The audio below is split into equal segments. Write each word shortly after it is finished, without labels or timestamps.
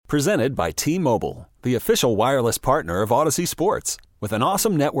Presented by T-Mobile, the official wireless partner of Odyssey Sports. With an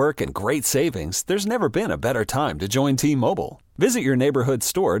awesome network and great savings, there's never been a better time to join T-Mobile. Visit your neighborhood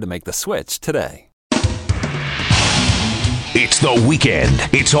store to make the switch today. It's the weekend.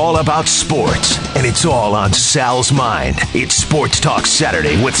 It's all about sports, and it's all on Sal's mind. It's Sports Talk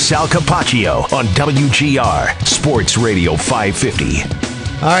Saturday with Sal Capaccio on WGR Sports Radio 550.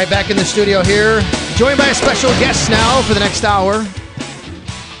 All right, back in the studio here, joined by a special guest now for the next hour.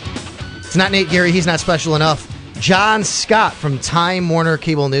 It's not Nate Geary. He's not special enough. John Scott from Time Warner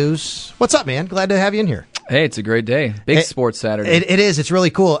Cable News. What's up, man? Glad to have you in here. Hey, it's a great day. Big sports Saturday. It is. It's really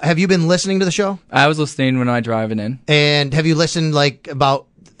cool. Have you been listening to the show? I was listening when I was driving in. And have you listened about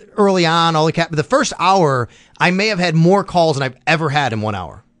early on, the first hour, I may have had more calls than I've ever had in 1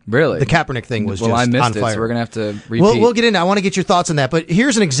 hour. Really? The Kaepernick thing was just I missed on fire. So we're going to have to repeat. We'll get into it. I want to get your thoughts on that. But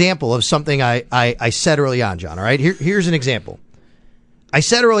here's an example of something I said early on, John. All right? Here's an example. I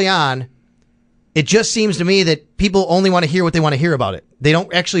said early on, it just seems to me that people only want to hear what they want to hear about it. They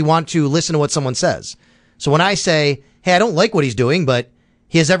don't actually want to listen to what someone says. So when I say, hey, I don't like what he's doing, but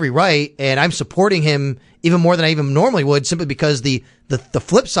he has every right, and I'm supporting him even more than I even normally would, simply because the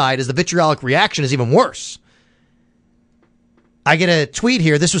flip side is the vitriolic reaction is even worse. I get a tweet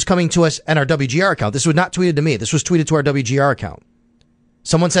here. This was coming to us at our WGR account. This was not tweeted to me. This was tweeted to our WGR account.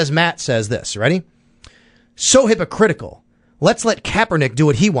 Someone says, Matt says this. Ready? So hypocritical. Let's let Kaepernick do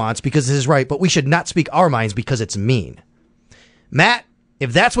what he wants because it's his right, but we should not speak our minds because it's mean. Matt,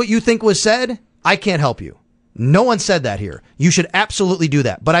 if that's what you think was said, I can't help you. No one said that here. You should absolutely do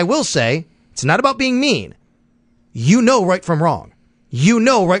that. But I will say, it's not about being mean. You know right from wrong. You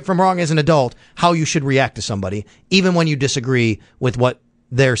know right from wrong as an adult how you should react to somebody, even when you disagree with what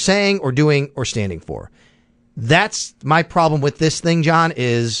they're saying or doing or standing for. That's my problem with this thing, John,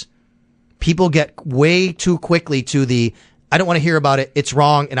 is people get way too quickly to the, I don't want to hear about it, it's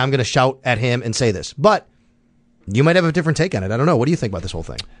wrong, and I'm going to shout at him and say this. But you might have a different take on it. I don't know. What do you think about this whole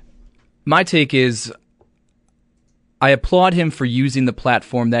thing? My take is, I applaud him for using the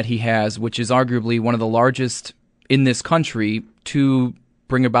platform that he has, which is arguably one of the largest in this country, to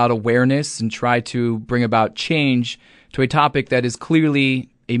bring about awareness and try to bring about change to a topic that is clearly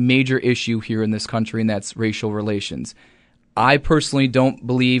a major issue here in this country, and that's racial relations. I personally don't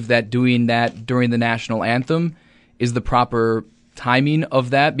believe that doing that during the national anthem is the proper timing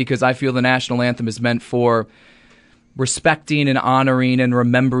of that, because I feel the national anthem is meant for respecting and honoring and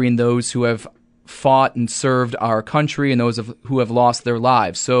remembering those who have fought and served our country and those who have lost their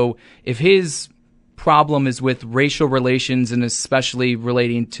lives. So if his problem is with racial relations, and especially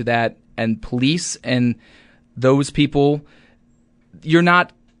relating to that and police and those people,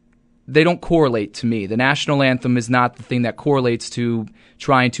 they don't correlate to me. The national anthem is not the thing that correlates to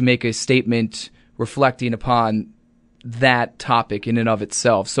trying to make a statement reflecting upon that topic in and of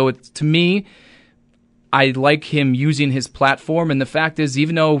itself. So to me, I like him using his platform, and the fact is,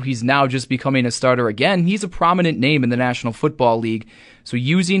 even though he's now just becoming a starter again, he's a prominent name in the National Football League. So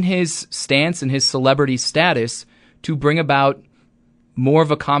using his stance and his celebrity status to bring about more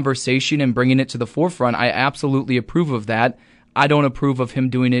of a conversation and bringing it to the forefront, I absolutely approve of that. I don't approve of him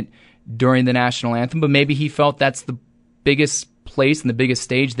doing it during the national anthem, but maybe he felt that's the biggest place and the biggest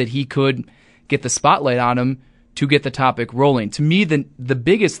stage that he could get the spotlight on him to get the topic rolling. To me, the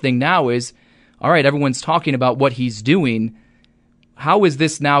biggest thing now is, all right, everyone's talking about what he's doing. How is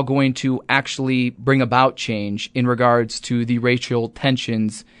this now going to actually bring about change in regards to the racial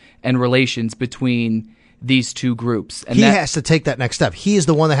tensions and relations between these two groups? And he has to take that next step. He is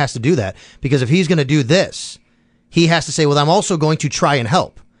the one that has to do that, because if he's going to do this, he has to say, well, I'm also going to try and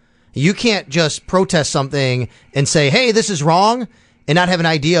help. You can't just protest something and say, hey, this is wrong, and not have an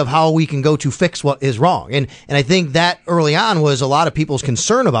idea of how we can go to fix what is wrong. And I think that early on was a lot of people's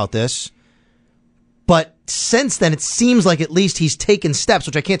concern about this. But since then, it seems like at least he's taken steps,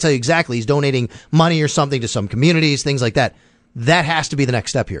 which I can't tell you exactly. He's donating money or something to some communities, things like that. That has to be the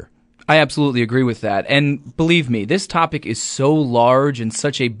next step here. I absolutely agree with that. And believe me, this topic is so large and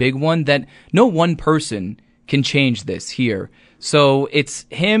such a big one that no one person can change this here. So it's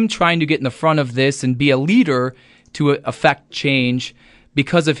him trying to get in the front of this and be a leader to affect change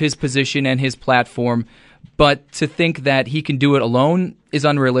because of his position and his platform. But to think that he can do it alone is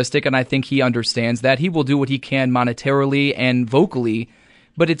unrealistic, and I think he understands that. He will do what he can monetarily and vocally,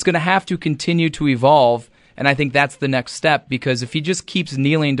 but it's going to have to continue to evolve, and I think that's the next step, because if he just keeps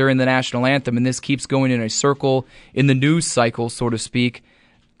kneeling during the national anthem and this keeps going in a circle in the news cycle, so to speak,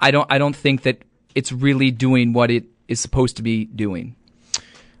 I don't think that it's really doing what it is supposed to be doing.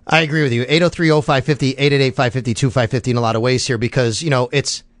 I agree with you. 803-0550, 888-550-2550 in a lot of ways here, because,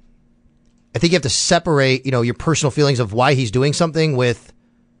 I think you have to separate, your personal feelings of why he's doing something with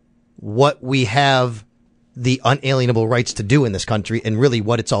what we have the unalienable rights to do in this country and really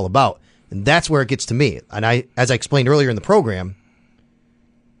what it's all about. And that's where it gets to me. And as I explained earlier in the program,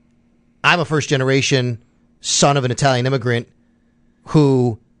 I'm a first generation son of an Italian immigrant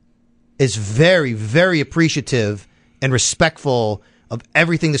who is very, very appreciative and respectful of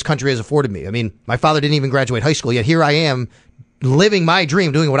everything this country has afforded me. I mean, my father didn't even graduate high school, yet here I am living my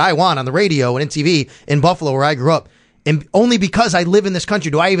dream, doing what I want on the radio and in TV in Buffalo, where I grew up. And only because I live in this country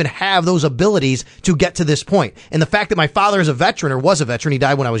do I even have those abilities to get to this point. And the fact that my father is a veteran, or was a veteran, he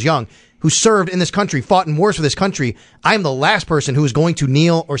died when I was young, who served in this country, fought in wars for this country, I'm the last person who is going to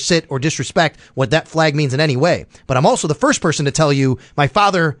kneel or sit or disrespect what that flag means in any way. But I'm also the first person to tell you my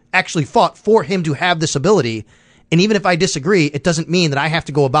father actually fought for him to have this ability. And even if I disagree, it doesn't mean that I have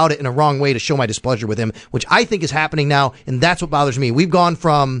to go about it in a wrong way to show my displeasure with him, which I think is happening now. And that's what bothers me. We've gone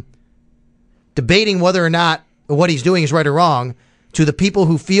from debating whether or not what he's doing is right or wrong to the people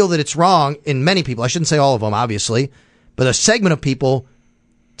who feel that it's wrong, in many people. I shouldn't say all of them, obviously, but a segment of people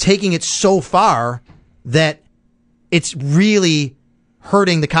taking it so far that it's really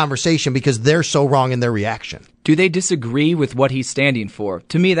hurting the conversation because they're so wrong in their reaction. Do they disagree with what he's standing for?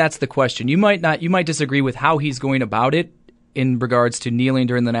 To me, that's the question. You might disagree with how he's going about it in regards to kneeling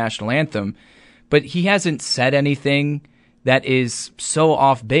during the national anthem, but he hasn't said anything that is so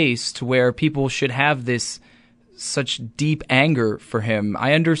off base to where people should have such deep anger for him.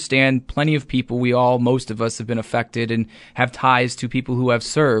 I understand plenty of people, most of us have been affected and have ties to people who have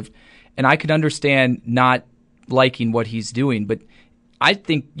served. And I could understand not liking what he's doing, but I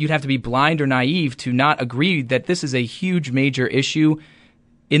think you'd have to be blind or naive to not agree that this is a huge, major issue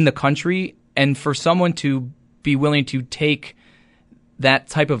in the country. And for someone to be willing to take that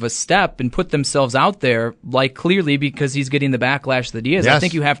type of a step and put themselves out there, like clearly because he's getting the backlash that he is. Yes. I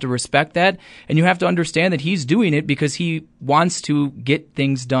think you have to respect that, and you have to understand that he's doing it because he wants to get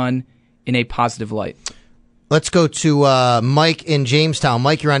things done in a positive light. Let's go to Mike in Jamestown.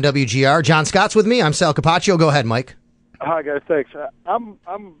 Mike, you're on WGR. John Scott's with me. I'm Sal Capaccio. Go ahead, Mike. Hi, guys. Thanks. I'm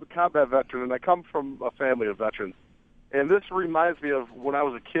a combat veteran, and I come from a family of veterans. And this reminds me of when I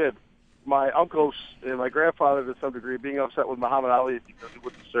was a kid. My uncles and my grandfather, to some degree, being upset with Muhammad Ali because he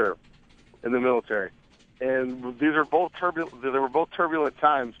wouldn't serve in the military, and these are both turbulent. They were both turbulent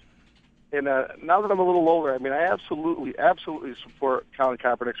times. And now that I'm a little older, I mean, I absolutely support Colin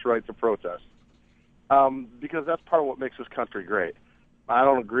Kaepernick's right to protest, because that's part of what makes this country great. I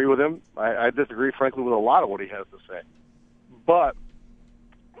don't agree with him. I disagree, frankly, with a lot of what he has to say. But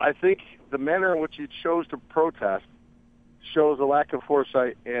I think the manner in which he chose to protest shows a lack of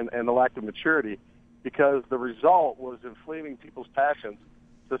foresight and a lack of maturity, because the result was inflaming people's passions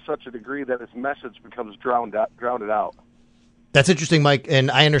to such a degree that his message becomes drowned out. That's interesting, Mike,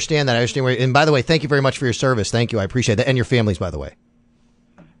 and I understand that. I understand and by the way, thank you very much for your service. Thank you. I appreciate that. And your families, by the way.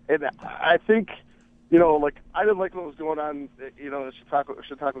 And I think, I didn't like what was going on, in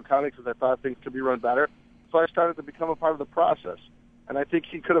Chautauqua County, because I thought things could be run better. So I started to become a part of the process. And I think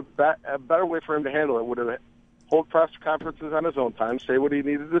he could have, a better way for him to handle it would have hold press conferences on his own time, say what he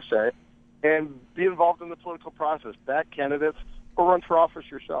needed to say, and be involved in the political process, back candidates, or run for office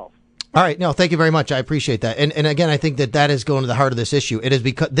yourself. All right. No, thank you very much. I appreciate that. And again, I think that is going to the heart of this issue. It is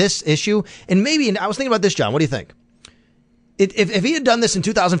because this issue, and maybe, I was thinking about this, John, what do you think? If he had done this in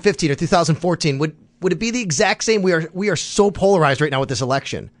 2015 or 2014, would it be the exact same? We are so polarized right now with this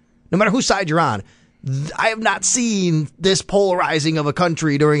election. No matter whose side you're on, I have not seen this polarizing of a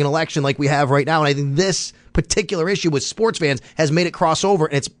country during an election like we have right now. And I think this particular issue with sports fans has made it cross over,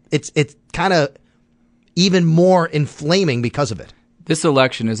 and it's kind of even more inflaming because of it. This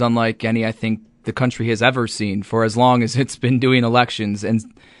election is unlike any I think the country has ever seen for as long as it's been doing elections. And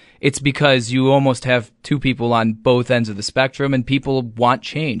it's because you almost have two people on both ends of the spectrum, and people want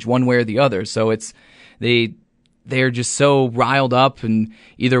change one way or the other. So they're just so riled up, and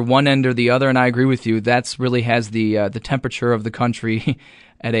either one end or the other. And I agree with you. That's really has the temperature of the country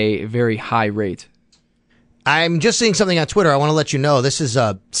at a very high rate. I'm just seeing something on Twitter. I want to let you know. This is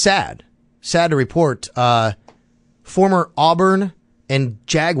sad to report. Former Auburn and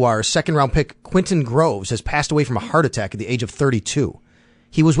Jaguars second-round pick Quentin Groves has passed away from a heart attack at the age of 32.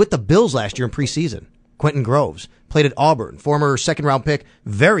 He was with the Bills last year in preseason. Quentin Groves played at Auburn, former second-round pick,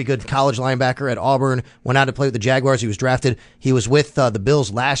 very good college linebacker at Auburn, went on to play with the Jaguars. He was drafted. He was with the Bills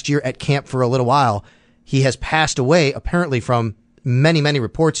last year at camp for a little while. He has passed away, apparently, from many, many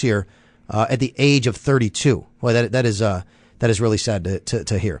reports here, at the age of 32. Well, that is really sad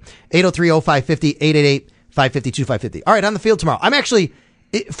to hear. 803-0550, 888-552-550. All right, on the field tomorrow. I'm actually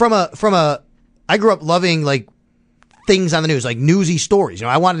I grew up loving like things on the news, like newsy stories.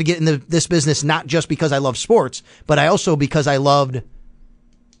 I wanted to get into this business not just because I love sports, but I also because I loved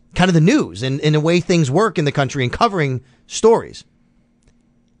kind of the news and the way things work in the country and covering stories.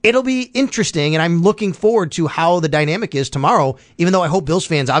 It'll be interesting, and I'm looking forward to how the dynamic is tomorrow, even though I hope Bills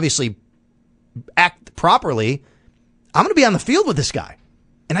fans obviously act properly. I'm going to be on the field with this guy.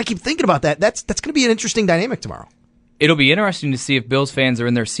 And I keep thinking about that. That's going to be an interesting dynamic tomorrow. It'll be interesting to see if Bills fans are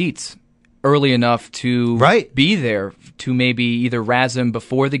in their seats early enough to be there to maybe either razz him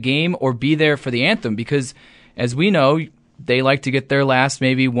before the game or be there for the anthem. Because, as we know, they like to get their last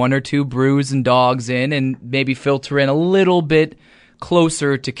maybe one or two brews and dogs in and maybe filter in a little bit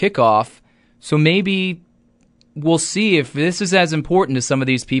closer to kickoff. So maybe we'll see if this is as important to some of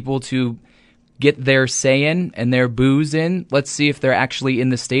these people to get their say in and their boos in. Let's see if they're actually in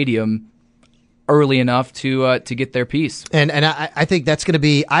the stadium early enough to get their piece. And I think that's going to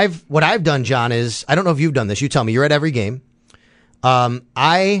be what I've done, John, is I don't know if you've done this. You tell me. You're at every game.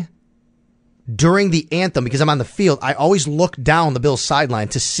 During the anthem, because I'm on the field, I always look down the Bills sideline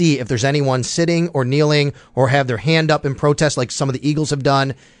to see if there's anyone sitting or kneeling or have their hand up in protest like some of the Eagles have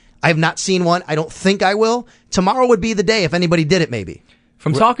done. I have not seen one. I don't think I will. Tomorrow would be the day if anybody did it, maybe.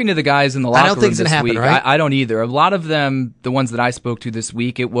 From talking to the guys in the locker room this week, right? I don't either. A lot of them, the ones that I spoke to this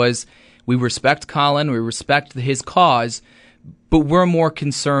week, it was, we respect Colin, we respect his cause, but we're more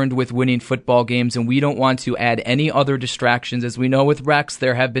concerned with winning football games, and we don't want to add any other distractions. As we know with Rex,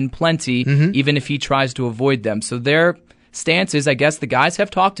 there have been plenty, even if he tries to avoid them. So their stance is, I guess the guys have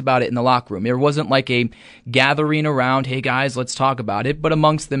talked about it in the locker room. There wasn't like a gathering around, hey guys, let's talk about it, but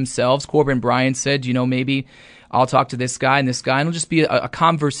amongst themselves. Corbin Bryant said, maybe I'll talk to this guy and it'll just be a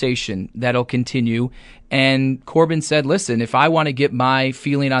conversation that'll continue. And Corbin said, listen, if I want to get my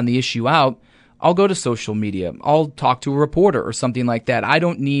feeling on the issue out, I'll go to social media. I'll talk to a reporter or something like that. I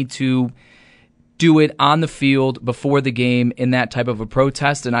don't need to do it on the field before the game in that type of a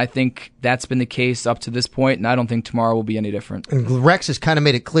protest. And I think that's been the case up to this point, and I don't think tomorrow will be any different. And Rex has kind of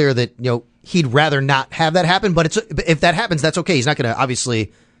made it clear that, he'd rather not have that happen, but if that happens, that's okay. He's not going to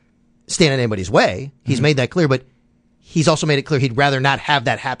obviously stand in anybody's way. He's made that clear, but he's also made it clear he'd rather not have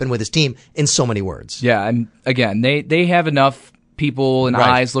that happen with his team in so many words. Yeah, and again, they have enough people and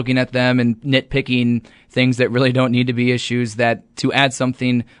eyes looking at them and nitpicking things that really don't need to be issues, that to add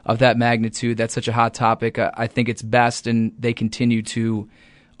something of that magnitude, that's such a hot topic, I think it's best, and they continue to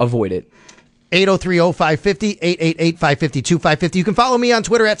avoid it. 803-0550, 888-552-550. You can follow me on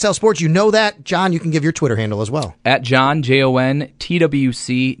Twitter at Sal Sports. You know that. John, you can give your Twitter handle as well. At John, JON,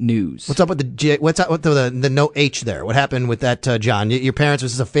 News. What's up with the no H there? What happened with that, John? Your parents,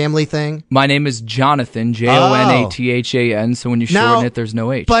 was this a family thing? My name is Jonathan, JONATHAN, so when you shorten it, there's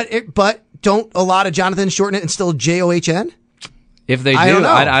no H. But don't a lot of Jonathans shorten it and still JOHN? If they do,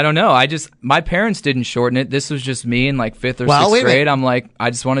 I don't know. My parents didn't shorten it. This was just me in like 5th or 6th grade. I'm like,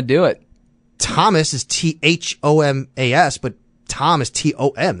 I just want to do it. Thomas is THOMAS, but Tom is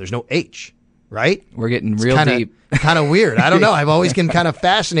TOM. There's no H, right? We're getting real deep. Kind of weird. I don't know. I've always been kind of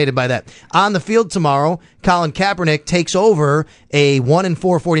fascinated by that. On the field tomorrow, Colin Kaepernick takes over a 1-4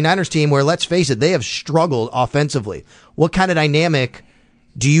 49ers team where, let's face it, they have struggled offensively. What kind of dynamic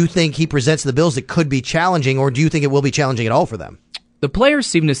do you think he presents to the Bills that could be challenging, or do you think it will be challenging at all for them? The players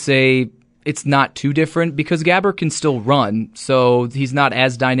seem to say it's not too different because Gabbert can still run, so he's not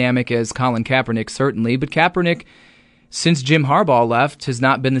as dynamic as Colin Kaepernick, certainly. But Kaepernick, since Jim Harbaugh left, has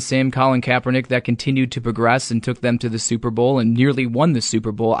not been the same Colin Kaepernick that continued to progress and took them to the Super Bowl and nearly won the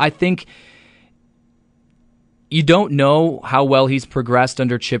Super Bowl. I think you don't know how well he's progressed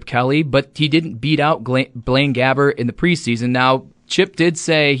under Chip Kelly, but he didn't beat out Blaine Gabbert in the preseason. Now, Chip did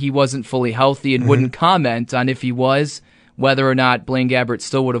say he wasn't fully healthy and wouldn't comment on if he was, whether or not Blaine Gabbert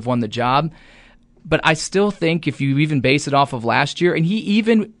still would have won the job. But I still think if you even base it off of last year, and he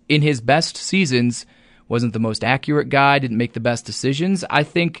even in his best seasons wasn't the most accurate guy, didn't make the best decisions. I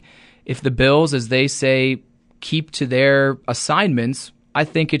think if the Bills, as they say, keep to their assignments, I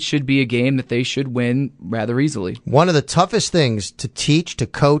think it should be a game that they should win rather easily. One of the toughest things to teach, to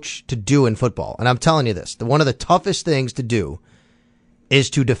coach, to do in football, and I'm telling you this, one of the toughest things to do is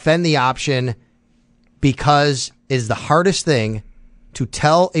to defend the option, because it is the hardest thing to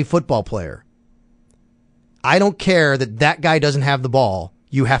tell a football player, I don't care that guy doesn't have the ball,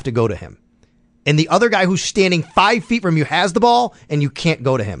 you have to go to him. And the other guy who's standing 5 feet from you has the ball, and you can't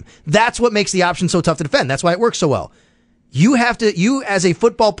go to him. That's what makes the option so tough to defend. That's why it works so well. You as a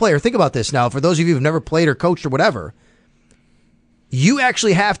football player, think about this now, for those of you who've never played or coached or whatever, you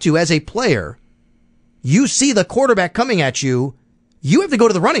actually have to, as a player, you see the quarterback coming at you, you have to go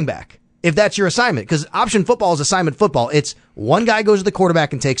to the running back if that's your assignment, because option football is assignment football. It's one guy goes to the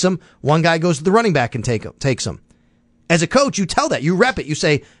quarterback and takes him, one guy goes to the running back and takes him. As a coach, you tell that, you rep it, you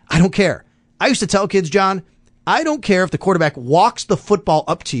say, I don't care. I used to tell kids, John, I don't care if the quarterback walks the football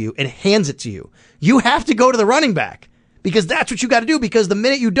up to you and hands it to you. You have to go to the running back because that's what you got to do, because the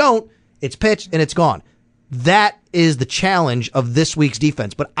minute you don't, it's pitched and it's gone. That is the challenge of this week's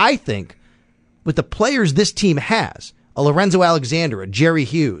defense. But I think with the players this team has, a Lorenzo Alexander, a Jerry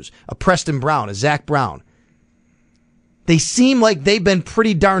Hughes, a Preston Brown, a Zach Brown, they seem like they've been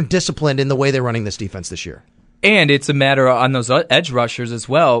pretty darn disciplined in the way they're running this defense this year. And it's a matter on those edge rushers as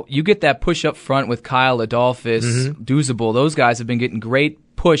well. You get that push up front with Kyle Adolphus, Duzable. Those guys have been getting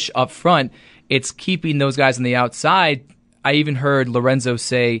great push up front. It's keeping those guys on the outside. I even heard Lorenzo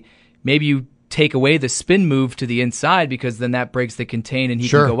say maybe you take away the spin move to the inside because then that breaks the contain and he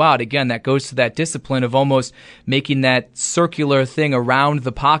can go out. Again, that goes to that discipline of almost making that circular thing around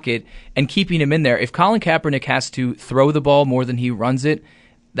the pocket and keeping him in there. If Colin Kaepernick has to throw the ball more than he runs it,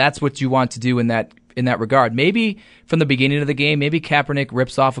 that's what you want to do in that regard. Maybe from the beginning of the game, maybe Kaepernick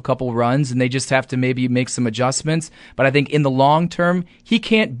rips off a couple runs and they just have to maybe make some adjustments. But I think in the long term, he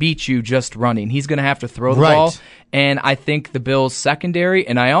can't beat you just running. He's going to have to throw the ball. And I think the Bills' secondary,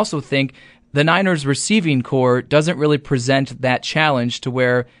 and I also think the Niners' receiving core doesn't really present that challenge to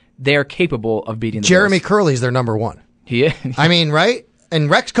where they're capable of beating the Jeremy Bills. Curley's their number one. He is. I mean, right? And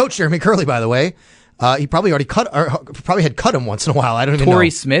Rex coached Jeremy Curley, by the way. He probably already had cut him once in a while. I don't even know. Torrey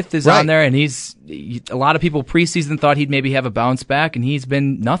Smith is on there, and a lot of people preseason thought he'd maybe have a bounce back, and he's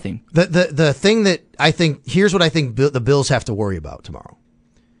been nothing. The thing that I think, here's what I think the Bills have to worry about tomorrow.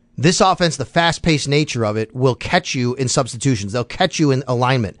 This offense, the fast-paced nature of it, will catch you in substitutions. They'll catch you in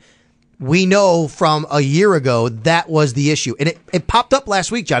alignment. We know from a year ago that was the issue. And it popped up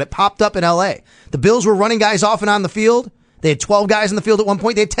last week, John. It popped up in L.A. The Bills were running guys off and on the field. They had 12 guys in the field at one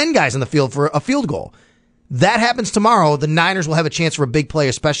point. They had 10 guys in the field for a field goal. That happens tomorrow. The Niners will have a chance for a big play,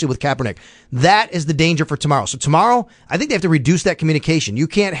 especially with Kaepernick. That is the danger for tomorrow. So tomorrow, I think they have to reduce that communication. You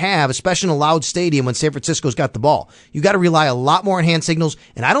can't have, especially in a loud stadium when San Francisco's got the ball. You got to rely a lot more on hand signals,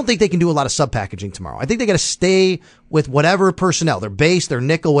 and I don't think they can do a lot of sub-packaging tomorrow. I think they got to stay with whatever personnel, their base, their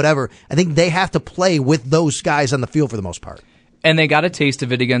nickel, whatever. I think they have to play with those guys on the field for the most part. And they got a taste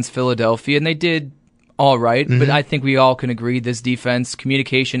of it against Philadelphia, and they did all right, but I think we all can agree this defense,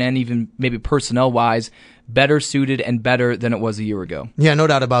 communication and even maybe personnel-wise, better suited and better than it was a year ago. Yeah, no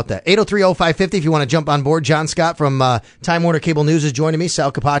doubt about that. 803-0550 if you want to jump on board. John Scott from Time Warner Cable News is joining me.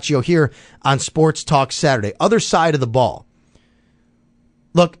 Sal Capaccio here on Sports Talk Saturday. Other side of the ball.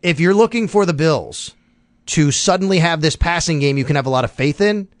 Look, if you're looking for the Bills to suddenly have this passing game you can have a lot of faith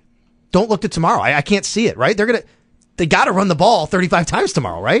in, don't look to tomorrow. I can't see it, right? They got to run the ball 35 times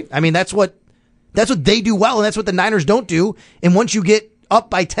tomorrow, right? I mean, that's what they do well, and that's what the Niners don't do. And once you get up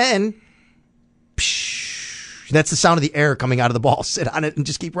by 10, that's the sound of the air coming out of the ball. Sit on it and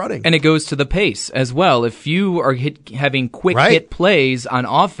just keep running. And it goes to the pace as well. If you are having quick hit plays on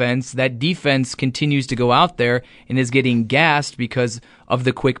offense, that defense continues to go out there and is getting gassed because of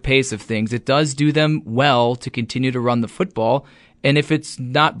the quick pace of things. It does do them well to continue to run the football. And if it's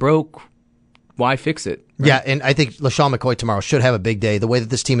not broke, why fix it? Right? Yeah, and I think LaShawn McCoy tomorrow should have a big day, the way that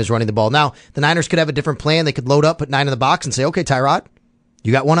this team is running the ball. Now, the Niners could have a different plan. They could load up, put 9 in the box, and say, okay, Tyrod,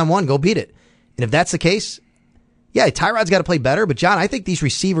 you got one-on-one, go beat it. And if that's the case, yeah, Tyrod's got to play better. But, John, I think these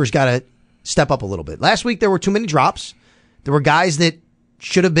receivers got to step up a little bit. Last week, there were too many drops. There were guys that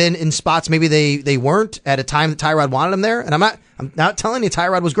should have been in spots maybe they weren't at a time that Tyrod wanted them there. And I'm not telling you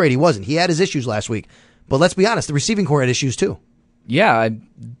Tyrod was great. He wasn't. He had his issues last week. But let's be honest, the receiving core had issues too. Yeah,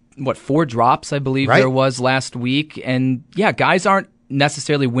 4 drops, I believe there was last week. And yeah, guys aren't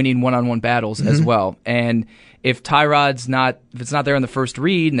necessarily winning one-on-one battles as well. And if it's not there in the first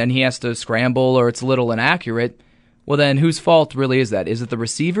read and then he has to scramble or it's a little inaccurate, well then whose fault really is that? Is it the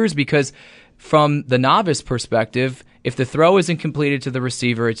receivers? Because from the novice perspective, if the throw isn't completed to the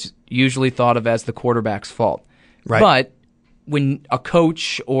receiver, it's usually thought of as the quarterback's fault. Right. But when a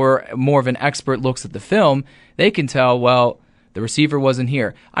coach or more of an expert looks at the film, they can tell, well, the receiver wasn't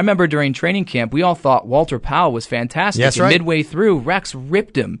here. I remember during training camp, we all thought Walter Powell was fantastic. Yes, and midway through, Rex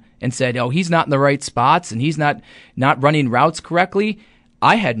ripped him and said, oh, he's not in the right spots and he's not running routes correctly.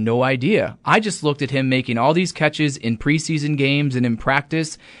 I had no idea. I just looked at him making all these catches in preseason games and in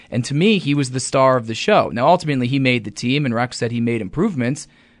practice, and to me, he was the star of the show. Now, ultimately, he made the team, and Rex said he made improvements.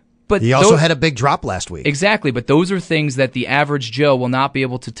 But he also had a big drop last week. Exactly, but those are things that the average Joe will not be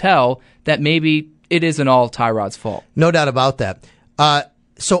able to tell that maybe it isn't all Tyrod's fault. No doubt about that.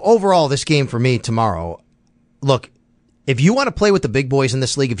 So overall, this game for me tomorrow, look, if you want to play with the big boys in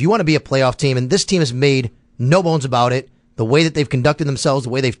this league, if you want to be a playoff team, and this team has made no bones about it, the way that they've conducted themselves, the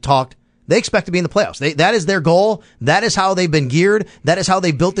way they've talked, they expect to be in the playoffs. That is their goal. That is how they've been geared. That is how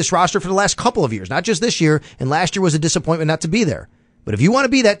they built this roster for the last couple of years, not just this year. And last year was a disappointment not to be there. But if you want to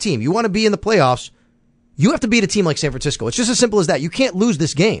be that team, you want to be in the playoffs, You have to beat a team like San Francisco. It's just as simple as that. You can't lose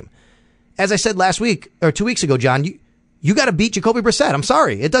this game. As I said last week, or 2 weeks ago, John, you got to beat Jacoby Brissett. I'm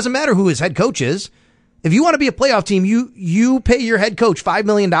sorry. It doesn't matter who his head coach is. If you want to be a playoff team, you pay your head coach $5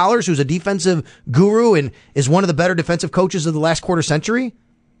 million, who's a defensive guru and is one of the better defensive coaches of the last quarter century.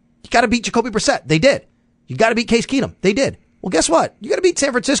 You got to beat Jacoby Brissett. They did. You got to beat Case Keenum. They did. Well, guess what? You got to beat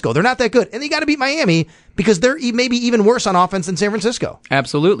San Francisco. They're not that good. And you got to beat Miami because they're maybe even worse on offense than San Francisco.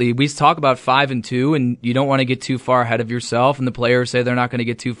 Absolutely. We talk about 5-2, and you don't want to get too far ahead of yourself, and the players say they're not going to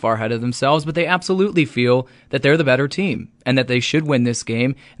get too far ahead of themselves, but they absolutely feel that they're the better team and that they should win this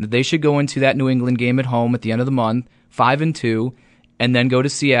game and that they should go into that New England game at home at the end of the month, 5-2, and then go to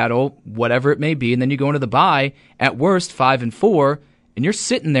Seattle, whatever it may be, and then you go into the bye, at worst, 5-4, and you're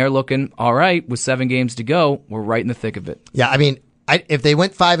sitting there looking, all right, with 7 games to go, we're right in the thick of it. Yeah, I mean, if they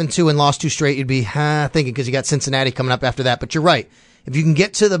went 5-2 and lost 2 straight, you'd be thinking because you got Cincinnati coming up after that. But you're right. If you can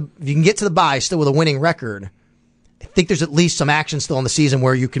get to the bye still with a winning record, I think there's at least some action still in the season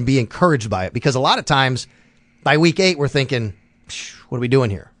where you can be encouraged by it. Because a lot of times by week 8, we're thinking, what are we doing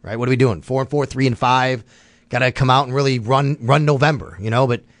here? Right? What are we doing? 4-4, 3-5. Got to come out and really run November.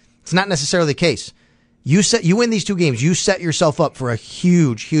 But it's not necessarily the case. You win these 2 games, you set yourself up for a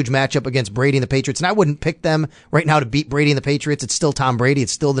huge, huge matchup against Brady and the Patriots. And I wouldn't pick them right now to beat Brady and the Patriots. It's still Tom Brady.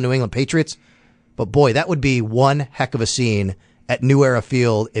 It's still the New England Patriots. But boy, that would be one heck of a scene at New Era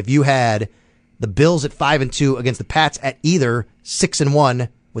Field if you had the Bills at 5-2 against the Pats at either 6-1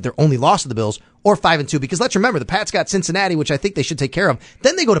 with their only loss to the Bills or 5-2. Because let's remember, the Pats got Cincinnati, which I think they should take care of.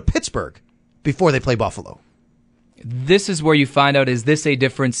 Then they go to Pittsburgh before they play Buffalo. This is where you find out, is this a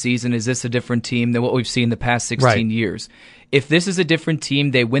different season? Is this a different team than what we've seen the past 16 years? If this is a different team,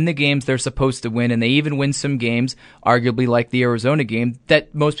 they win the games they're supposed to win, and they even win some games, arguably like the Arizona game,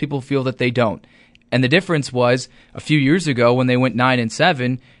 that most people feel that they don't. And the difference was, a few years ago when they went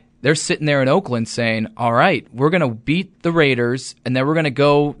 9-7, they're sitting there in Oakland saying, all right, we're going to beat the Raiders, and then we're going to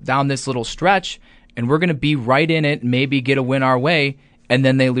go down this little stretch, and we're going to be right in it and maybe get a win our way. And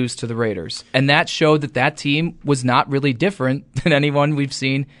then they lose to the Raiders. And that showed that team was not really different than anyone we've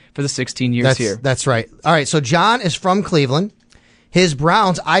seen for the 16 years here. That's right. All right, so John is from Cleveland. His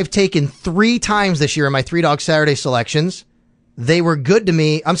Browns, I've taken 3 times this year in my 3 Dog Saturday selections. They were good to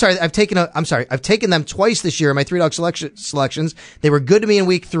me. I've taken them twice this year in my 3 Dog selections. They were good to me in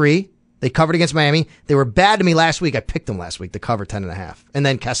week 3. They covered against Miami. They were bad to me last week. I picked them last week to cover 10.5. And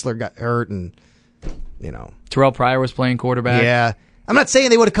then Kessler got hurt and, Terrell Pryor was playing quarterback. Yeah. I'm not saying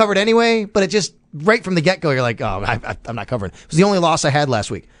they would have covered anyway, but it just, right from the get-go, you're like, oh, I'm not covering. It was the only loss I had last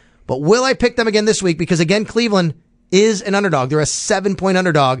weweek. But will I pick them again this week? Because, again, Cleveland is an underdog. They're a 7-point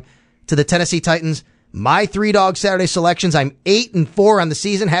underdog to the Tennessee Titans. My 3 Dog Saturday selections, I'm 8-4 on the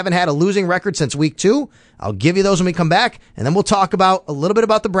season. Haven't had a losing record since week 2. I'll give you those when we come back, and then we'll talk about a little bit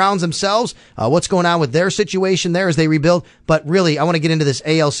about the Browns themselves, what's going on with their situation there as they rebuild. But really, I want to get into this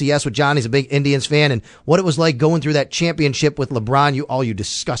ALCS with John. He's a big Indians fan, and what it was like going through that championship with LeBron. You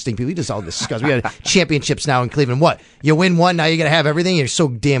disgusting people. You just all disgust. We got championships now in Cleveland. What? You win one, now you got to have everything? You're so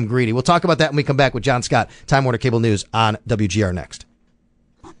damn greedy. We'll talk about that when we come back with John Scott, Time Warner Cable News on WGR next.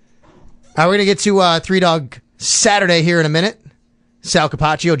 All right, we're going to get to 3 Dog Saturday here in a minute. Sal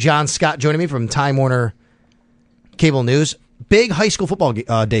Capaccio, John Scott joining me from Time Warner Cable News. Big high school football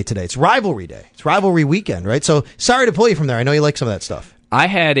day today. It's rivalry day. It's rivalry weekend, right? So sorry to pull you from there. I know you like some of that stuff. I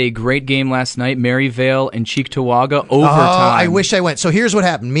had a great game last night. Maryvale and Cheektowaga overtime. I wish I went. So here's what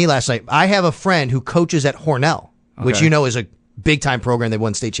happened to me last night. I have a friend who coaches at Hornell, which is a big-time program. They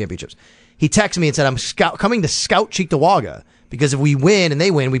won state championships. He texted me and said, I'm coming to scout Cheektowaga because if we win and they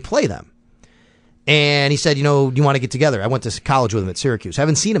win, we play them. And he said, do you want to get together? I went to college with him at Syracuse.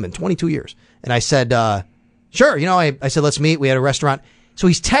 Haven't seen him in 22 years. And I said, sure. I said, let's meet. We had a restaurant. So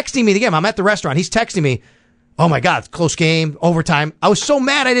he's texting me the game. I'm at the restaurant. He's texting me, oh my God, close game, overtime. I was so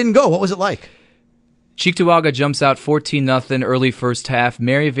mad I didn't go. What was it like? Cheektowaga jumps out 14-0 early first half.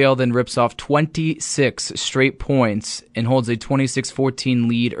 Maryvale then rips off 26 straight points and holds a 26-14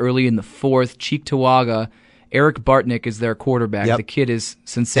 lead early in the fourth. Cheektowaga, Eric Bartnick is their quarterback. Yep. The kid is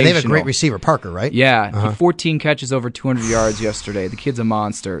sensational. And they have a great receiver, Parker, right? Yeah. He 14 catches over 200 yards yesterday. The kid's a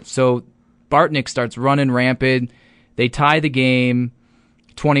monster. So Bartnick starts running rampant. They tie the game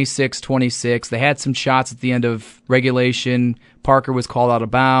 26-26. They had some shots at the end of regulation. Parker was called out of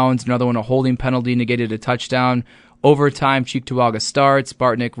bounds. Another one, a holding penalty, negated a touchdown. Overtime, Cheektowaga starts.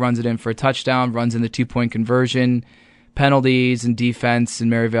 Bartnick runs it in for a touchdown, runs in the 2-point conversion. Penalties and defense, and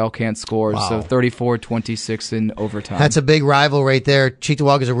Maryvale can't score. Wow. So 34-26 in overtime. That's a big rival right there.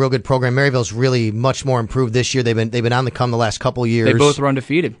 Cheektowaga is a real good program. Maryvale's really much more improved this year. They've been on the come the last couple years. They both were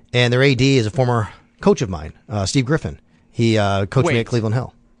undefeated. And their AD is a former coach of mine, Steve Griffin. He coached me at Cleveland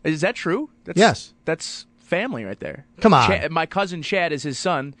Hill. Is that true? Yes. That's family right there. Come on. My cousin Chad is his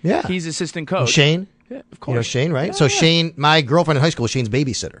son. Yeah. He's assistant coach. Shane? Yeah, of course. You know Shane, right? Yeah, so yeah. Shane, my girlfriend in high school was Shane's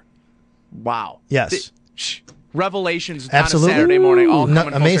babysitter. Wow. Yes. Revelations Absolutely. on a Saturday morning. All No,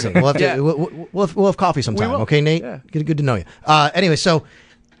 coming full amazing. circle. We'll have, Yeah. to, we'll have coffee sometime, We will. okay, Nate? Yeah. Good to know you. Anyway, so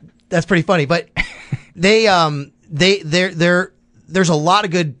that's pretty funny. But there's a lot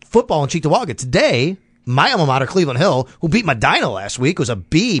of good football in Cheektowaga today. My alma mater, Cleveland Hill, who beat Medina last week, was a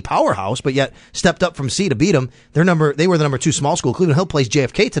B powerhouse, but yet stepped up from C to beat them. They were the number 2 small school. Cleveland Hill plays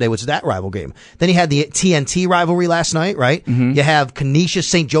JFK today, which is that rival game. Then you had the TNT rivalry last night, right? Mm-hmm. You have Canisius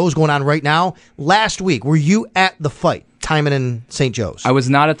St. Joe's going on right now. Last week, were you at the fight, Timon and St. Joe's? I was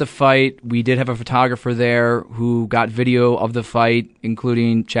not at the fight. We did have a photographer there who got video of the fight,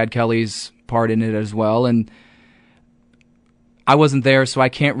 including Chad Kelly's part in it as well. And I wasn't there, so I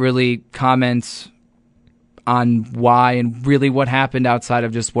can't really comment on why and really what happened outside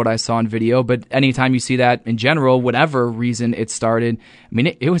of just what I saw on video. But anytime you see that in general, whatever reason it started, I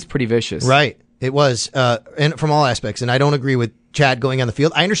mean, it was pretty vicious. Right. It was, and from all aspects. And I don't agree with Chad going on the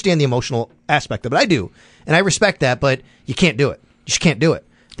field. I understand the emotional aspect of it. I do. And I respect that, but you can't do it. You just can't do it.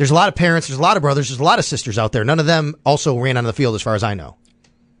 There's a lot of parents, there's a lot of brothers, there's a lot of sisters out there. None of them also ran on the field as far as I know.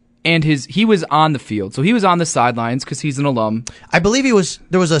 And he was on the field, so he was on the sidelines because he's an alum. I believe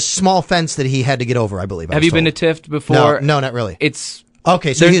there was a small fence that he had to get over, I believe. Have you been to TIFT before? No, not really. It's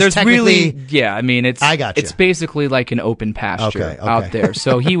okay, so there's technically... really, yeah, I mean, I got you. It's basically like an open pasture Okay. out there.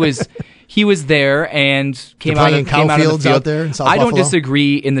 So he was there and came They're out playing of the fields field. out there in South I don't Buffalo?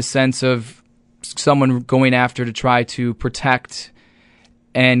 disagree in the sense of someone going after to try to protect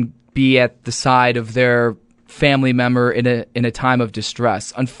and be at the side of their family member in a time of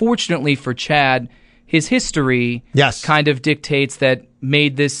distress. Unfortunately for Chad, his history kind of dictates that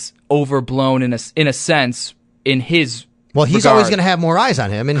made this overblown in a sense in his Well, he's regard. always going to have more eyes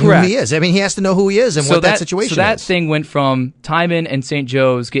on him and Correct. who he is. I mean, he has to know who he is and what that situation is. So that thing went from Timon and St.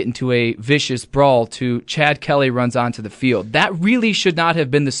 Joe's getting to a vicious brawl to Chad Kelly runs onto the field. That really should not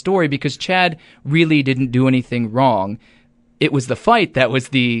have been the story because Chad really didn't do anything wrong. It was the fight that was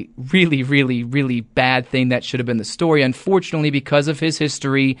the really, really, really bad thing that should have been the story. Unfortunately, because of his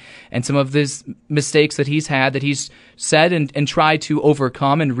history and some of his mistakes that he's had, that he's said and tried to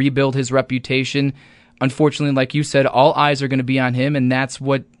overcome and rebuild his reputation, unfortunately, like you said, all eyes are going to be on him, and that's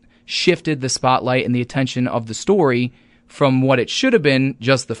what shifted the spotlight and the attention of the story from what it should have been,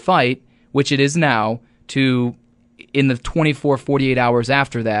 just the fight, which it is now, to in the 24, 48 hours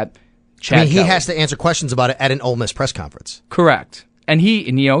after that, Chad he Kelly. has to answer questions about it at an Ole Miss press conference. Correct. And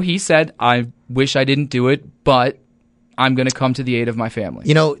he said, I wish I didn't do it, but I'm going to come to the aid of my family.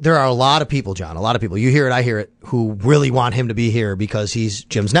 You know, there are a lot of people, John, a lot of people, you hear it, I hear it, who really want him to be here because he's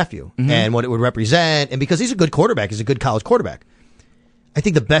Jim's nephew and what it would represent, and because he's a good quarterback, he's a good college quarterback. I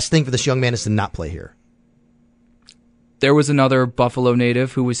think the best thing for this young man is to not play here. There was another Buffalo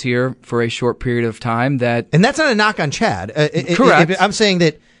native who was here for a short period of time And that's not a knock on Chad. Correct. I'm saying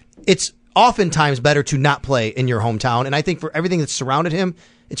that it's oftentimes better to not play in your hometown, and I think for everything that's surrounded him,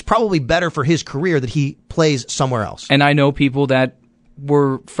 it's probably better for his career that he plays somewhere else. And I know people that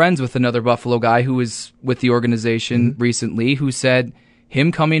were friends with another Buffalo guy who was with the organization recently who said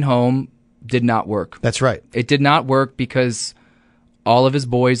him coming home did not work. That's right. It did not work because all of his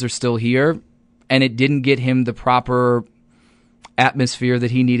boys are still here, and it didn't get him the proper atmosphere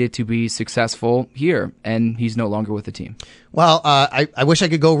that he needed to be successful here, and he's no longer with the team. Well, I wish I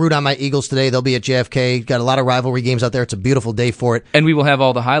could go root on my Eagles today. They'll be at JFK. Got a lot of rivalry games out there. It's a beautiful day for it. And we will have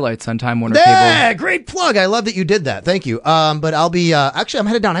all the highlights on Time Warner Yeah, Cable. great plug. I love that you did that. Thank you. But I'll be, actually, I'm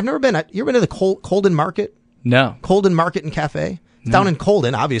headed down. I've never been. You ever been to the Colden Market? No. Colden Market and Cafe? It's down in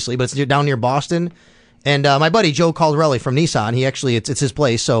Colden, obviously, but it's down near Boston. And my buddy, Joe Caldarelli from Nissan, it's his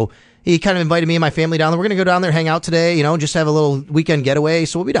place, so he kind of invited me and my family down there. We're going to go down there, hang out today, just have a little weekend getaway.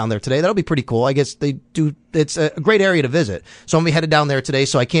 So we'll be down there today. That'll be pretty cool. I guess they do. It's a great area to visit. So I'm going to be headed down there today.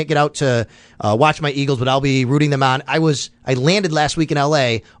 So I can't get out to watch my Eagles, but I'll be rooting them on. I landed last week in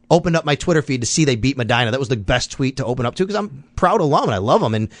LA, opened up my Twitter feed to see they beat Medina. That was the best tweet to open up to because I'm proud alum and I love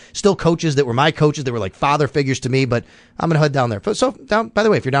them, and still coaches that were my coaches that were like father figures to me. But I'm going to head down there. So by the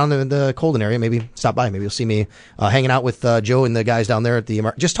way, if you're down in the Colden area, maybe stop by. Maybe you'll see me hanging out with Joe and the guys down there at the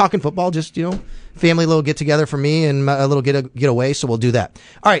just talking football. Just family little get together for me and a little get away. So we'll do that.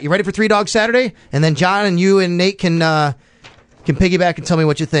 All right, you ready for Three Dog Saturday? And then John and you and Nate can piggyback and tell me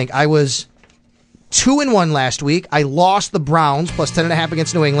what you think. I was 2-1 last week. I lost the Browns plus 10.5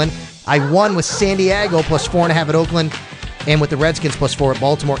 against New England. I won with San Diego plus 4.5 at Oakland, and with the Redskins plus 4 at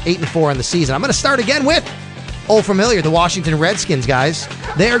Baltimore. 8-4 on the season. I'm going to start again with old familiar, the Washington Redskins, guys.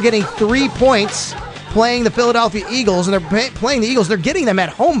 They are getting 3 points playing the Philadelphia Eagles, and they're playing the Eagles. They're getting them at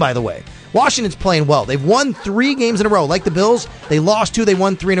home, by the way. Washington's playing well. They've won 3 games in a row. Like the Bills, they lost 2, they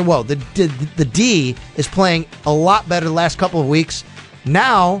won 3 in a row. The D is playing a lot better the last couple of weeks.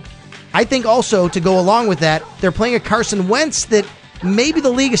 Now, I think also to go along with that, they're playing a Carson Wentz that maybe the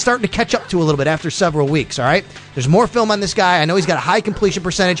league is starting to catch up to a little bit after several weeks, all right? There's more film on this guy. I know he's got a high completion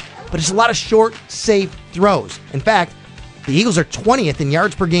percentage, but it's a lot of short, safe throws. In fact, the Eagles are 20th in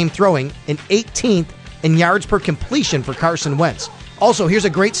yards per game throwing and 18th in yards per completion for Carson Wentz. Also, here's a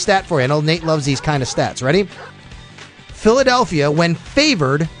great stat for you. I know Nate loves these kind of stats. Ready? Philadelphia, when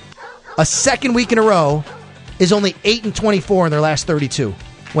favored a second week in a row, is only 8-24 in their last 32.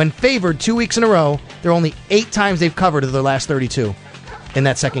 When favored 2 weeks in a row, they're only 8 times they've covered of their last 32 in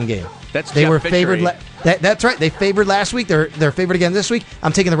that second game. They were favored. That's right. They favored last week. They're favored again this week.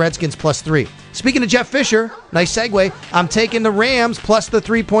 I'm taking the Redskins +3. Speaking of Jeff Fisher, nice segue. I'm taking the Rams plus the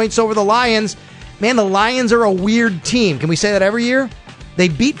 3 points over the Lions. Man, the Lions are a weird team. Can we say that every year? They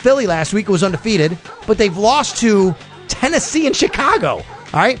beat Philly last week. It was undefeated, but they've lost to Tennessee and Chicago.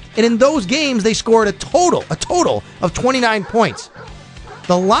 All right, and in those games they scored a total of 29 points.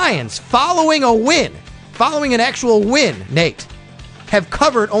 The Lions, following an actual win, Nate, have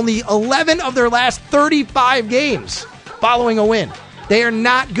covered only 11 of their last 35 games following a win. They are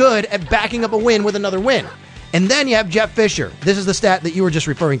not good at backing up a win with another win. And then you have Jeff Fisher. This is the stat that you were just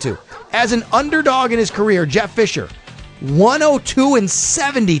referring to. As an underdog in his career, Jeff Fisher,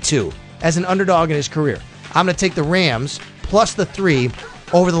 102-72 as an underdog in his career. I'm going to take the Rams plus the 3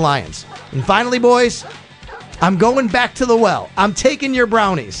 over the Lions. And finally, boys, I'm going back to the well. I'm taking your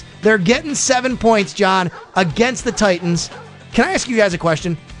Brownies. They're getting 7 points, John, against the Titans. Can I ask you guys a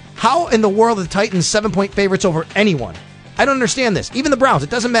question? How in the world are the Titans 7-point favorites over anyone? I don't understand this. Even the Browns, it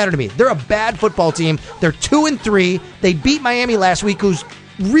doesn't matter to me. They're a bad football team. They're 2-3. They beat Miami last week, who's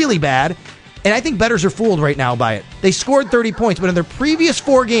really bad. And I think bettors are fooled right now by it. They scored 30 points, but in their previous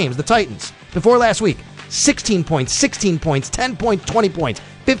 4 games, the Titans, before last week, 16 points, 16 points, 10 points, 20 points,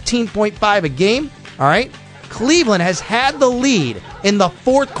 15.5 a game. All right? Cleveland has had the lead in the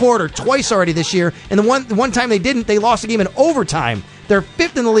fourth quarter twice already this year, and the one time they didn't, they lost the game in overtime. They're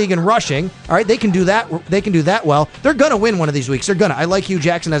 5th in the league in rushing. All right, they can do that. They can do that well. They're gonna win one of these weeks. They're gonna. I like Hugh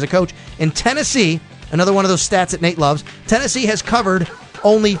Jackson as a coach. In Tennessee, another one of those stats that Nate loves. Tennessee has covered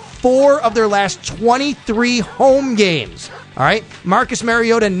only 4 of their last 23 home games. All right, Marcus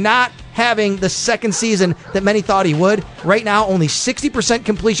Mariota not having the second season that many thought he would. Right now, only 60%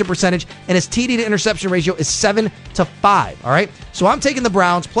 completion percentage, and his TD to interception ratio is 7-5. All right, so I'm taking the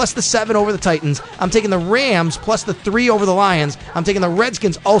Browns plus the 7 over the Titans. I'm taking the Rams plus the 3 over the Lions. I'm taking the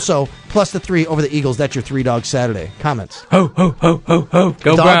Redskins also plus the 3 over the Eagles. That's your 3-dog Saturday. Comments? Ho, ho, ho, ho, ho.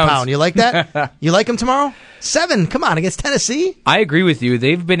 Go Dog Browns. pound. You like that? You like them tomorrow? 7. Come on, against Tennessee. I agree with you.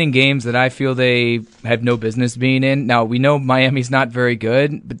 They've been in games that I feel they have no business being in. Now, we know Miami's not very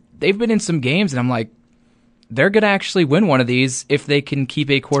good, but they've been in some games, and I'm like, they're going to actually win one of these if they can keep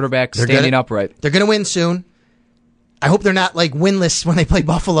a quarterback standing upright. They're going to win soon. I hope they're not like winless when they play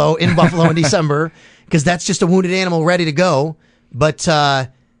Buffalo in December, because that's just a wounded animal ready to go. But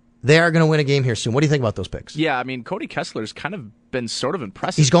they are going to win a game here soon. What do you think about those picks? Yeah, I mean, Cody Kessler's kind of been sort of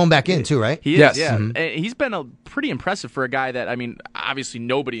impressive. He's going back in too, right? He is, Yes. yeah. Mm-hmm. He's been pretty impressive for a guy that, I mean, obviously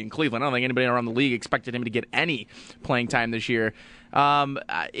nobody in Cleveland, I don't think anybody around the league expected him to get any playing time this year. An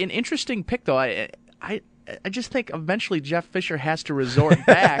interesting pick, though. I just think eventually Jeff Fisher has to resort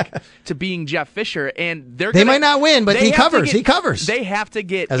back to being Jeff Fisher, and They might not win, but he covers. He covers. They have to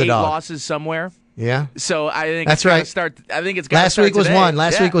get As a 8 dog. losses somewhere. Yeah. So I think That's it's gotta right. Start. I think it's gotta Last start week was today. one.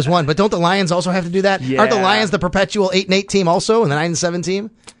 Last Yeah. week was one. But don't the Lions also have to do that? Aren't the Yeah. Lions the perpetual 8-8 team also, and the 9-7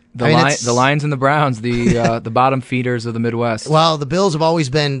 team? The, I mean, the Lions and the Browns, the bottom feeders of the Midwest. Well, the Bills have always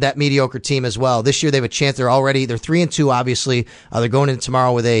been that mediocre team as well. This year they have a chance. They're 3-2, obviously. They're going in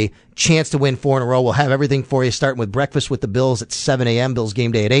tomorrow with a chance to win 4 in a row. We'll have everything for you, starting with breakfast with the Bills at 7 a.m. Bills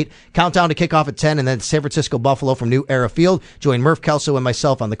game day at 8. Countdown to kickoff at 10, and then San Francisco Buffalo from New Era Field. Join Murph Kelso and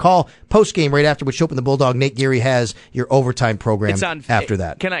myself on the call. Post game right after, which open the Bulldog. Nate Geary has your overtime program It's on after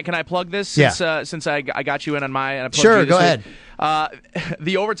that. Can I plug this? Yeah. Since I got you in on my. And I plugged Sure, you this go week. ahead.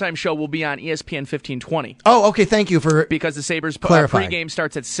 The overtime show will be on ESPN 1520. Oh, okay. Thank you for Because the Sabres clarifying. pregame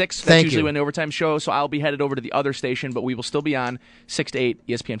starts at 6. That's Thank usually you. when the overtime show. So I'll be headed over to the other station, but we will still be on 6 to 8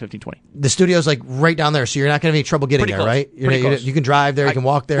 ESPN 1520. the studio's like right down there, so you're not going to have any trouble getting Pretty there, close. right? Pretty close. You can drive there, you can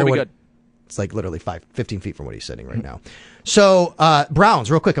walk there. We'll be good. It's like literally 15 feet from what he's sitting right now. So, Browns,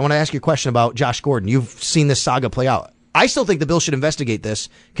 real quick, I want to ask you a question about Josh Gordon. You've seen this saga play out. I still think the Bills should investigate this,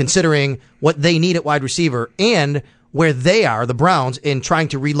 considering what they need at wide receiver and where they are, the Browns, in trying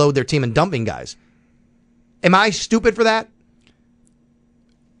to reload their team and dumping guys. Am I stupid for that?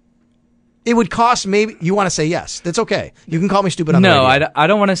 It would cost maybe. You want to say yes? That's okay. You can call me stupid on the radio. No, I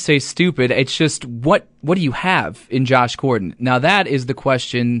don't want to say stupid. It's just what do you have in Josh Gordon? Now that is the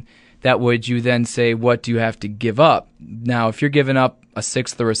question. That would you then say, what do you have to give up? Now, if you're giving up a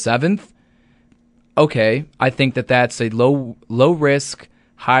 6th or a 7th, okay, I think that's a low risk,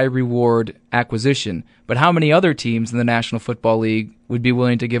 high reward acquisition. But how many other teams in the National Football League would be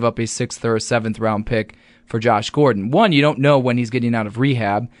willing to give up a 6th or a 7th round pick for Josh Gordon? One, you don't know when he's getting out of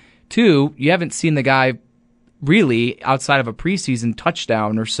rehab. Two, you haven't seen the guy really outside of a preseason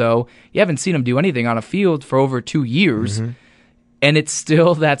touchdown or so. You haven't seen him do anything on a field for over 2 years. Mm-hmm. And it's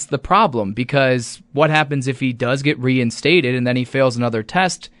still, that's the problem, because what happens if he does get reinstated and then he fails another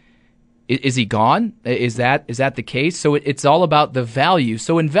test? Is he gone? Is that the case? So it's all about the value.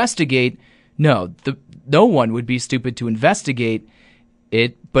 So investigate. No one would be stupid to investigate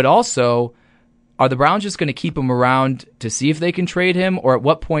it, but also, are the Browns just going to keep him around to see if they can trade him, or at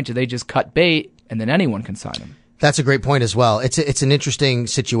what point do they just cut bait and then anyone can sign him? That's a great point as well. It's an interesting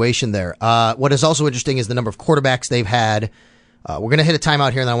situation there. What is also interesting is the number of quarterbacks they've had. We're going to hit a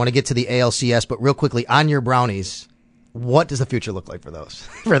timeout here, and then I want to get to the ALCS. But real quickly, on your Brownies, what does the future look like for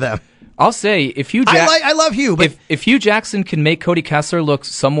them? I'll say if Hugh I love Hugh, but if Hugh Jackson can make Cody Kessler look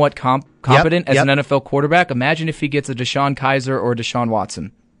somewhat competent as an NFL quarterback, imagine if he gets a Deshaun Kaiser or a Deshaun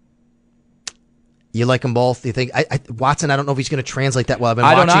Watson. You like them both? You think Watson? I don't know if he's going to translate that well. I've been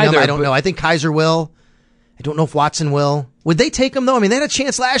watching don't either, him. I don't know. I think Kaiser will. I don't know if Watson will. Would they take him though? I mean, they had a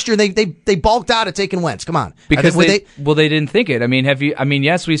chance last year. They balked out at taking Wentz. Come on, because they didn't think it. I mean,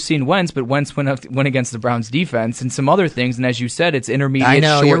 yes, we've seen Wentz, but Wentz went against the Browns defense and some other things. And as you said, it's intermediate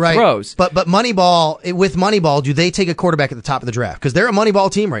short you're right. throws. But with Moneyball, do they take a quarterback at the top of the draft? Because they're a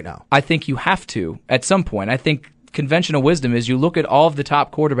Moneyball team right now. I think you have to at some point. I think conventional wisdom is you look at all of the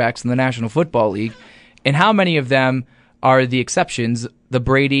top quarterbacks in the National Football League, and how many of them are the exceptions, the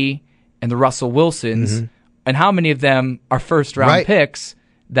Brady and the Russell Wilsons. Mm-hmm. And how many of them are first-round picks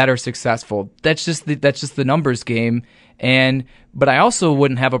that are successful? That's just the numbers game. But I also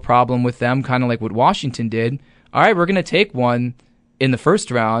wouldn't have a problem with them, kind of like what Washington did. All right, we're going to take one in the first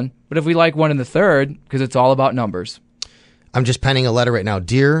round, but if we like one in the third, because it's all about numbers. I'm just penning a letter right now.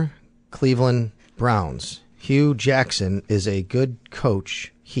 Dear Cleveland Browns, Hugh Jackson is a good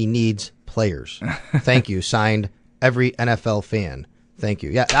coach. He needs players. Thank you. Signed, every NFL fan. Thank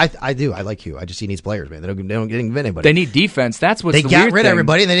you. Yeah, I do. I like Hugh. He needs players, man. They don't get anybody. They need defense. That's what's they the got weird rid thing. of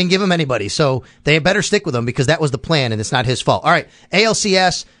everybody. They didn't give him anybody, so they better stick with him because that was the plan, and it's not his fault. All right,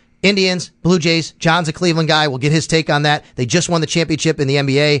 ALCS, Indians, Blue Jays. John's a Cleveland guy. We'll get his take on that. They just won the championship in the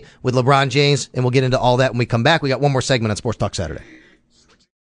NBA with LeBron James, and we'll get into all that when we come back. We got one more segment on Sports Talk Saturday.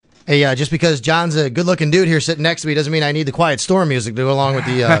 Hey, just because John's a good-looking dude here sitting next to me doesn't mean I need the Quiet Storm music to go along with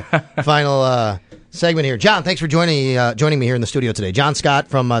the final segment here. John, thanks for joining me here in the studio today. John Scott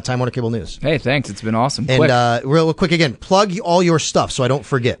from Time Warner Cable News. Hey, thanks. It's been awesome. And real quick again, plug all your stuff so I don't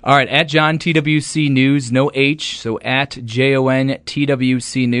forget. All right, at John TWC News, no H, so at JON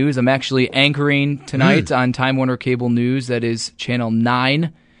TWC News. I'm actually anchoring tonight on Time Warner Cable News. That is Channel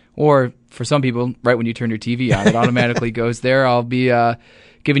 9, or for some people, right when you turn your TV on, it automatically goes there. I'll be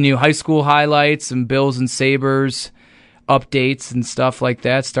giving you high school highlights and Bills and Sabres updates and stuff like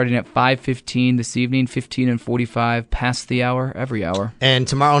that, starting at 5:15 this evening, 15 and 45, past the hour, every hour. And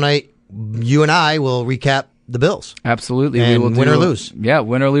tomorrow night, you and I will recap the Bills. Absolutely. And we will win or lose. Yeah,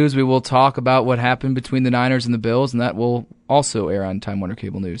 win or lose. We will talk about what happened between the Niners and the Bills, and that will also air on Time Warner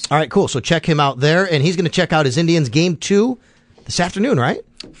Cable News. All right, cool. So check him out there, and he's going to check out his Indians Game 2 this afternoon, right?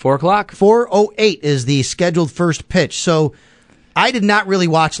 4 o'clock. 4:08 is the scheduled first pitch. So I did not really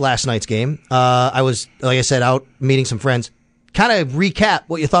watch last night's game. I was, like I said, out meeting some friends. Kind of recap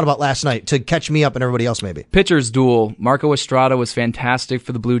what you thought about last night to catch me up and everybody else maybe. Pitchers duel. Marco Estrada was fantastic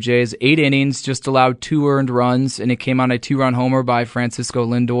for the Blue Jays. 8 innings, just allowed 2 earned runs, and it came on a 2-run homer by Francisco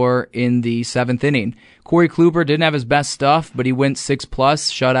Lindor in the 7th inning. Corey Kluber didn't have his best stuff, but he went 6+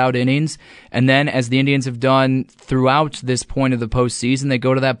 shutout innings. And then, as the Indians have done throughout this point of the postseason, they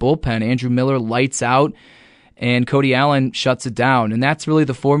go to that bullpen. Andrew Miller lights out, and Cody Allen shuts it down. And that's really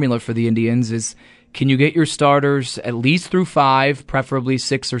the formula for the Indians is, can you get your starters at least through 5, preferably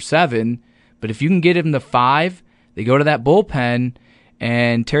 6 or 7? But if you can get them to 5, they go to that bullpen,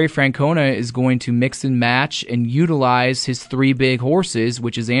 and Terry Francona is going to mix and match and utilize his 3 big horses,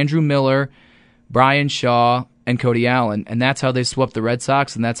 which is Andrew Miller, Brian Shaw, and Cody Allen. And that's how they swept the Red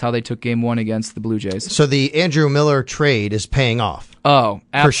Sox, and that's how they took Game 1 against the Blue Jays. So the Andrew Miller trade is paying off. Oh,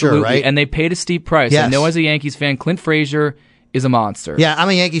 absolutely. For sure, right? And they paid a steep price. Yes. I know as a Yankees fan, Clint Frazier is a monster. Yeah, I'm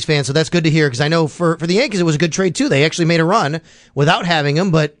a Yankees fan, so that's good to hear because I know for the Yankees it was a good trade too. They actually made a run without having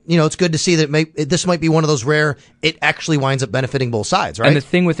him, but it's good to see that this might be one of those rare it actually winds up benefiting both sides, right? And the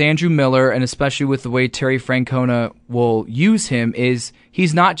thing with Andrew Miller, and especially with the way Terry Francona will use him, is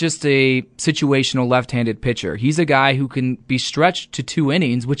he's not just a situational left-handed pitcher. He's a guy who can be stretched to 2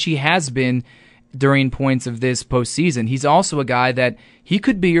 innings, which he has been during points of this postseason. He's also a guy that he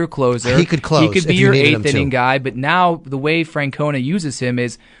could be your closer. He could close. He could be if you your needed him 8th inning to. guy. But now the way Francona uses him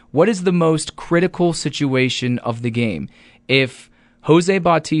is, what is the most critical situation of the game? If Jose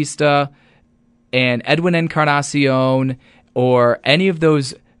Bautista and Edwin Encarnacion or any of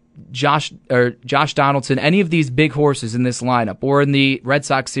those Josh Donaldson, any of these big horses in this lineup, or in the Red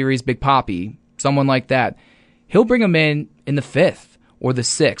Sox series, Big Papi, someone like that, he'll bring them in the 5th or the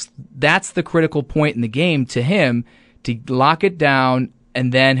 6th. That's the critical point in the game to him to lock it down,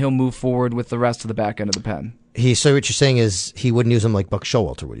 and then he'll move forward with the rest of the back end of the pen. So what you're saying is he wouldn't use him like Buck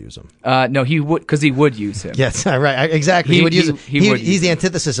Showalter would use him. No, he would, because he would use him. Yes, right, exactly. He would use him. He's the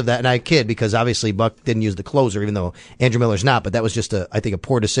antithesis of that, and I kid because obviously Buck didn't use the closer, even though Andrew Miller's not. But that was just I think a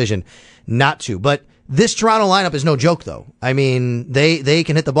poor decision not to. But this Toronto lineup is no joke, though. I mean, they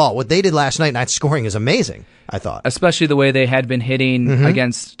can hit the ball. What they did last night scoring is amazing, I thought. Especially the way they had been hitting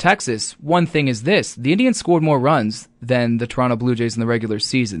against Texas. One thing is this: the Indians scored more runs than the Toronto Blue Jays in the regular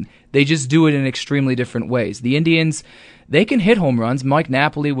season. They just do it in extremely different ways. The Indians, they can hit home runs. Mike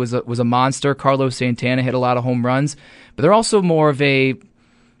Napoli was a monster. Carlos Santana hit a lot of home runs. But they're also more of a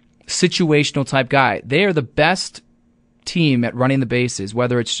situational type guy. They are the best team at running the bases,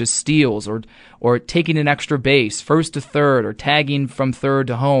 whether it's just steals or taking an extra base, first to third, or tagging from third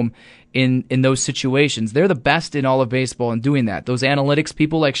to home in those situations. They're the best in all of baseball in doing that. Those analytics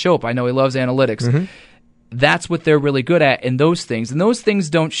people like Shope, I know he loves analytics. That's what they're really good at in those things. And those things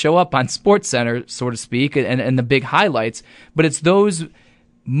don't show up on SportsCenter, so to speak, and the big highlights, but it's those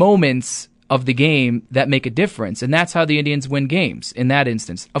moments of the game that make a difference. And that's how the Indians win games in that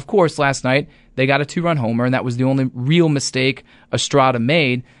instance. Of course, last night they got a 2-run homer, and that was the only real mistake Estrada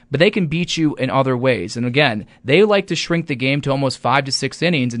made, but they can beat you in other ways. And again, they like to shrink the game to almost 5 to 6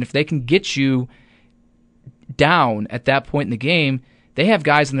 innings, and if they can get you down at that point in the game, they have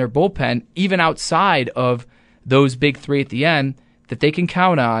guys in their bullpen, even outside of those big 3 at the end, that they can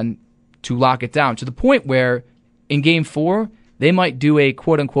count on to lock it down, to the point where in Game 4, they might do a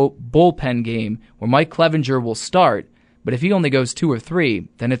quote-unquote bullpen game where Mike Clevenger will start, but if he only goes 2 or 3,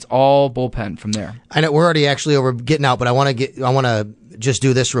 then it's all bullpen from there. I know we're already actually over getting out, but I want to just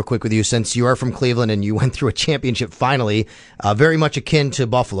do this real quick with you, since you are from Cleveland and you went through a championship finally, very much akin to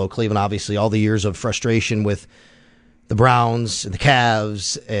Buffalo. Cleveland, obviously, all the years of frustration with the Browns and the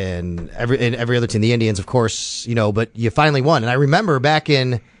Cavs and every other team, the Indians, of course, but you finally won. And I remember back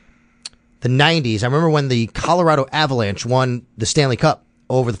in the 90s, I remember when the Colorado Avalanche won the Stanley Cup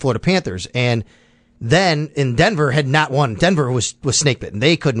over the Florida Panthers, and then in Denver had not won. Denver was snake bitten.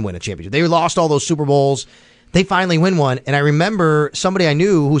 They couldn't win a championship. They lost all those Super Bowls. They finally win one. And I remember somebody I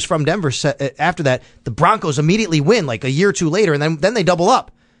knew who was from Denver said after that, the Broncos immediately win like a year or two later, and then they double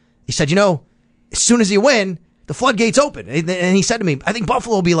up. He said, as soon as you win, the floodgates open. And he said to me, I think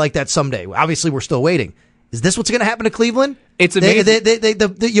Buffalo will be like that someday. Obviously, we're still waiting. Is this what's going to happen to Cleveland? It's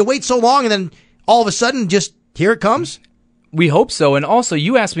amazing. You wait so long, and then all of a sudden, just here it comes? We hope so. And also,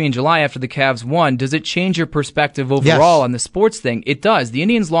 you asked me in July after the Cavs won, does it change your perspective overall on the sports thing? It does. The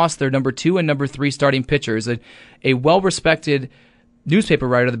Indians lost their number 2 and number 3 starting pitchers. A well-respected newspaper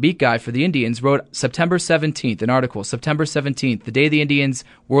writer, the beat guy for the Indians, wrote September 17th, an article, September 17th, the day the Indians'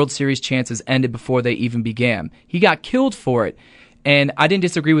 World Series chances ended before they even began. He got killed for it. And I didn't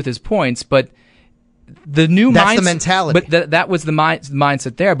disagree with his points, but the mentality. But that was the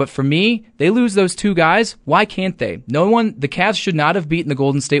mindset there. But for me, they lose those 2 guys. Why can't they? The Cavs should not have beaten the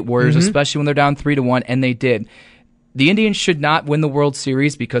Golden State Warriors, especially when they're down 3-1, and they did. The Indians should not win the World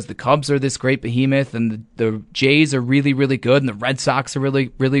Series because the Cubs are this great behemoth, and the Jays are really, really good, and the Red Sox are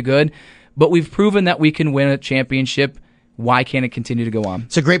really, really good. But we've proven that we can win a championship. Why can't it continue to go on?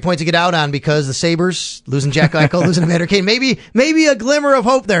 It's a great point to get out on, because the Sabres, losing Jack Eichel, losing Evander Kane, maybe a glimmer of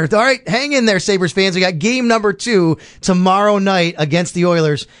hope there. All right, hang in there, Sabres fans. We got game number 2 tomorrow night against the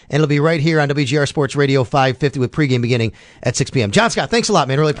Oilers, and it'll be right here on WGR Sports Radio 550 with pregame beginning at 6 p.m. John Scott, thanks a lot,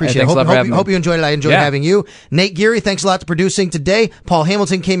 man. Really appreciate it. Hope you enjoyed it. I enjoyed having you. Nate Geary, thanks a lot to producing today. Paul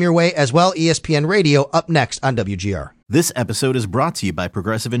Hamilton came your way as well. ESPN Radio up next on WGR. This episode is brought to you by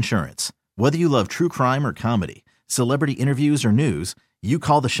Progressive Insurance. Whether you love true crime or comedy, celebrity interviews or news, you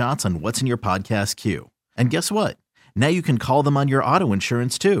call the shots on what's in your podcast queue. And guess what? Now you can call them on your auto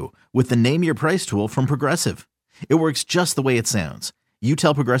insurance too with the Name Your Price tool from Progressive. It works just the way it sounds. You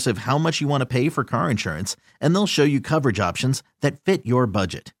tell Progressive how much you want to pay for car insurance, and they'll show you coverage options that fit your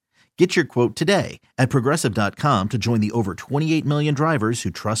budget. Get your quote today at Progressive.com to join the over 28 million drivers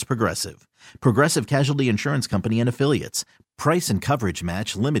who trust Progressive. Progressive Casualty Insurance Company and Affiliates. Price and coverage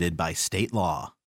match limited by state law.